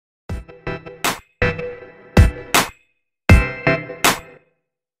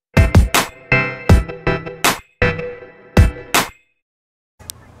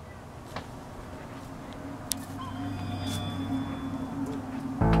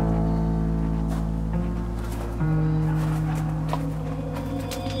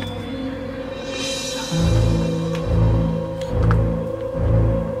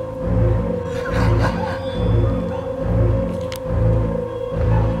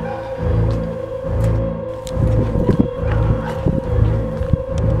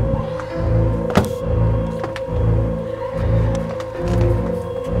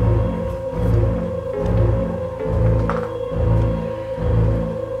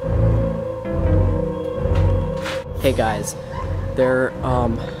Hey guys, there's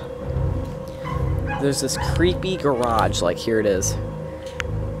this creepy garage, like here it is.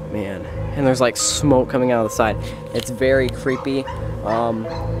 Man, and there's like smoke coming out of the side. It's very creepy.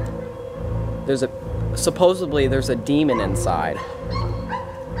 Supposedly there's a demon inside.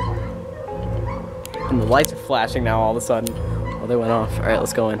 And the lights are flashing now all of a sudden. Oh, they went off. Alright,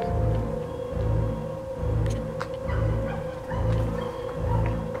 let's go in.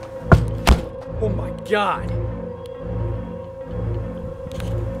 Oh my god!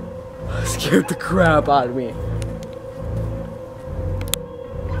 Scared the crap out of me.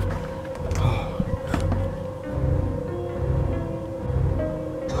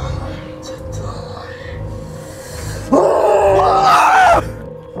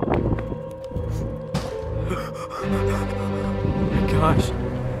 Gosh.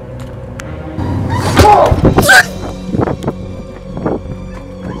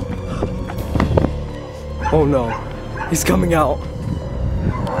 Oh no, he's coming out.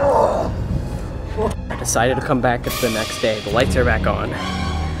 I decided to come back the next day. The lights are back on.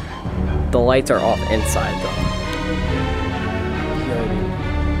 The lights are off inside though.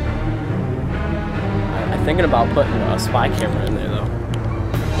 I'm thinking about putting a spy camera in there though.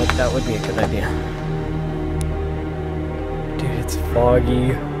 Like that would be a good idea. Dude, it's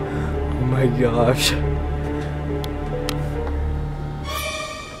foggy. Oh my gosh.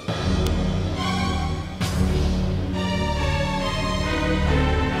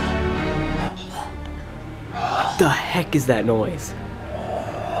 What the heck is that noise?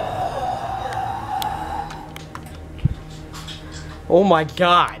 Oh my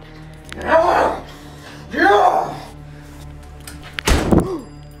god.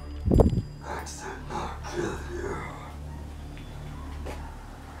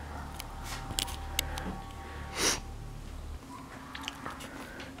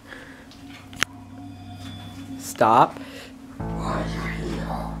 Stop.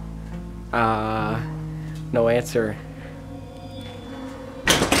 No answer.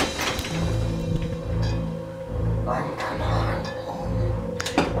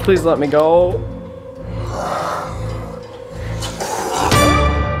 Please let me go.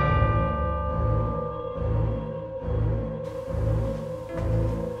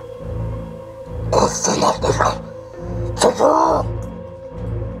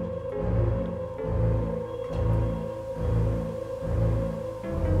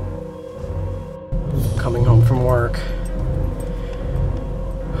 Coming home from work.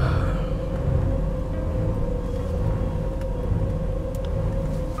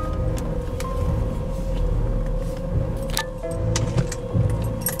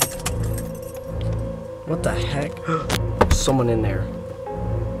 What the heck? Someone in there.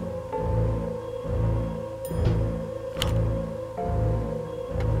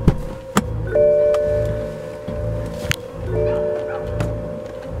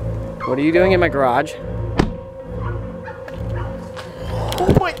 What are you doing in my garage?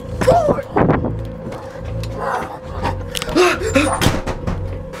 Oh my god!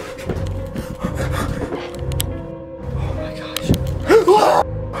 Oh my gosh. Oh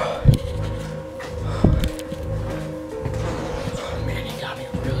man, he got me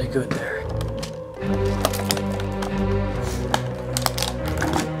really good there.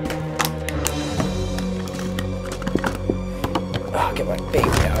 I'll get my baby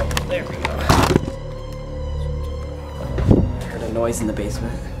out. There we go. I heard a noise in the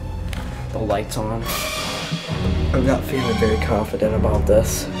basement. The light's on. I'm not feeling very confident about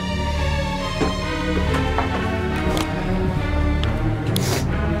this.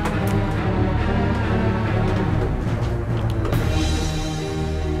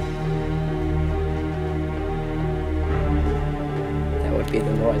 That would be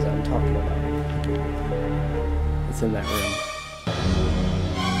the noise I'm talking about. It's in that room.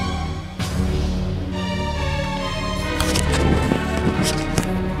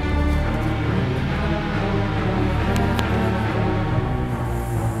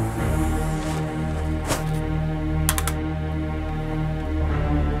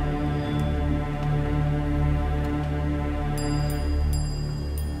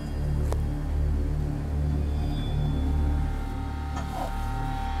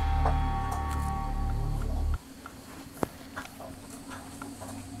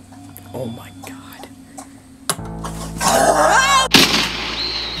 Oh my god.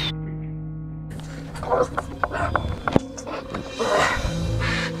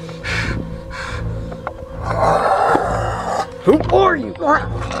 Who are you?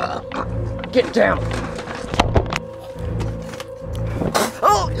 Get down.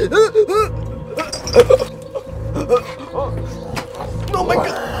 Oh! Oh my god.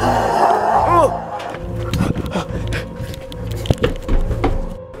 Oh.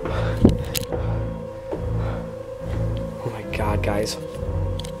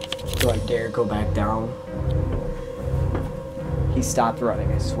 stopped running,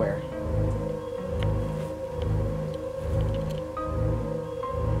 I swear.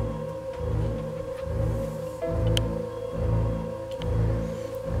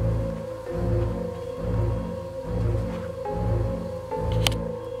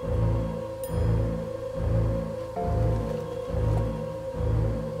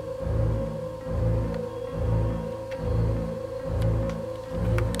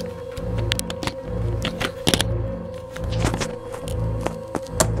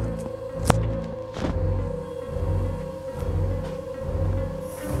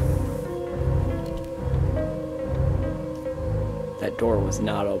 That door was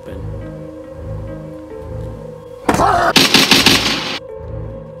not open.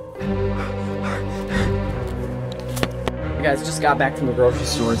 You guys, just got back from the grocery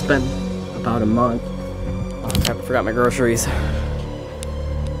store. It's been about a month. Oh, crap, I forgot my groceries.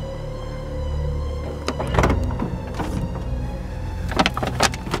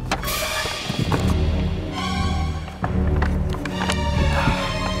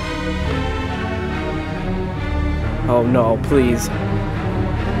 Oh no, please.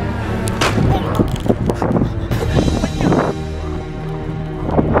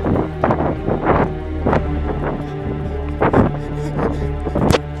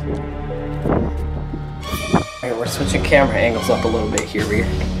 Alright, we're switching camera angles up a little bit here.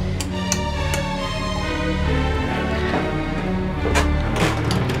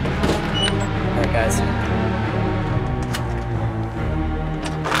 Alright guys.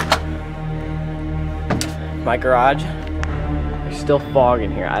 My garage, there's still fog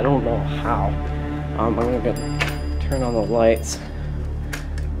in here. I don't know how. I'm gonna turn on the lights.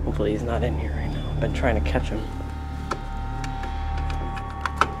 Hopefully he's not in here right now. I've been trying to catch him.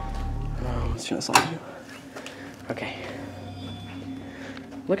 Let's turn this on. Okay.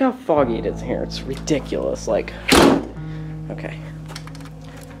 Look how foggy it is in here. It's ridiculous. Like, okay.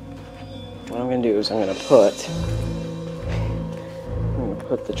 What I'm gonna do is I'm gonna put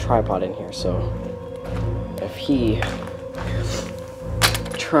the tripod in here so if he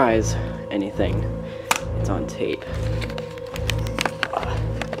tries anything, it's on tape.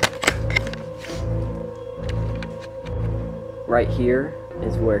 Right here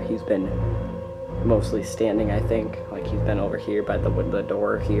is where he's been mostly standing, I think. Like he's been over here by the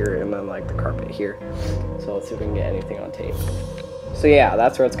door here and then like the carpet here. So let's see if we can get anything on tape. So yeah,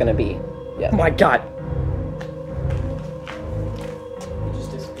 that's where it's gonna be. Yeah. Oh my god!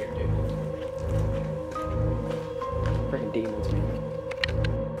 Demons, man.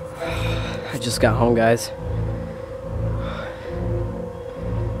 I just got home, guys.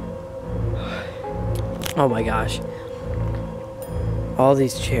 Oh my gosh. All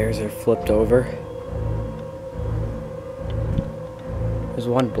these chairs are flipped over. There's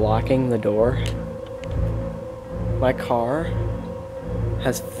one blocking the door. My car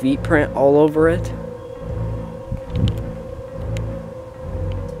has feet print all over it.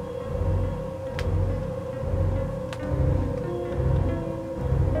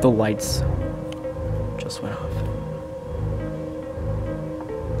 The lights just went off.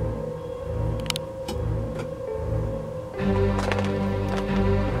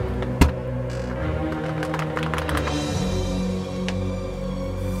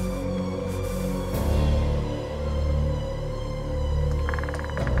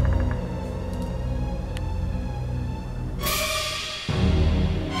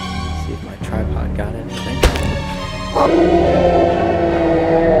 See if my tripod got anything.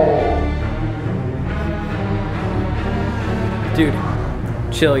 Dude,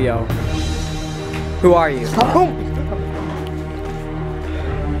 chill, yo. Who are you? Oh.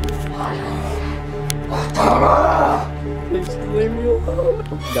 Please leave me alone.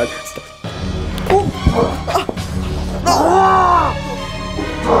 God, stop.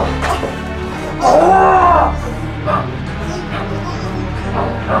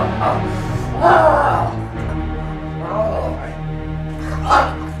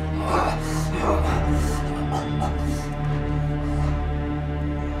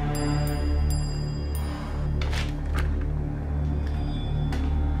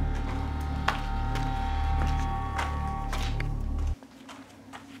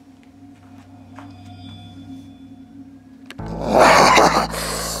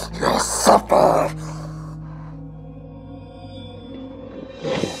 Your supper!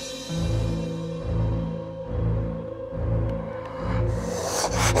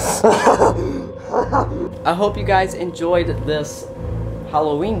 I hope you guys enjoyed this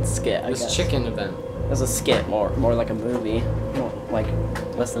Halloween skit. This chicken event. It was a skit, more like a movie. More like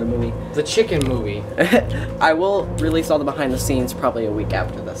less than a movie. The chicken movie. I will release all the behind the scenes probably a week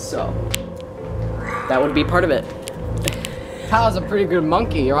after this, so that would be part of it. Pal's a pretty good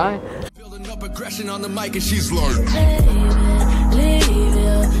monkey, right? Building up aggression on the mic and she's like,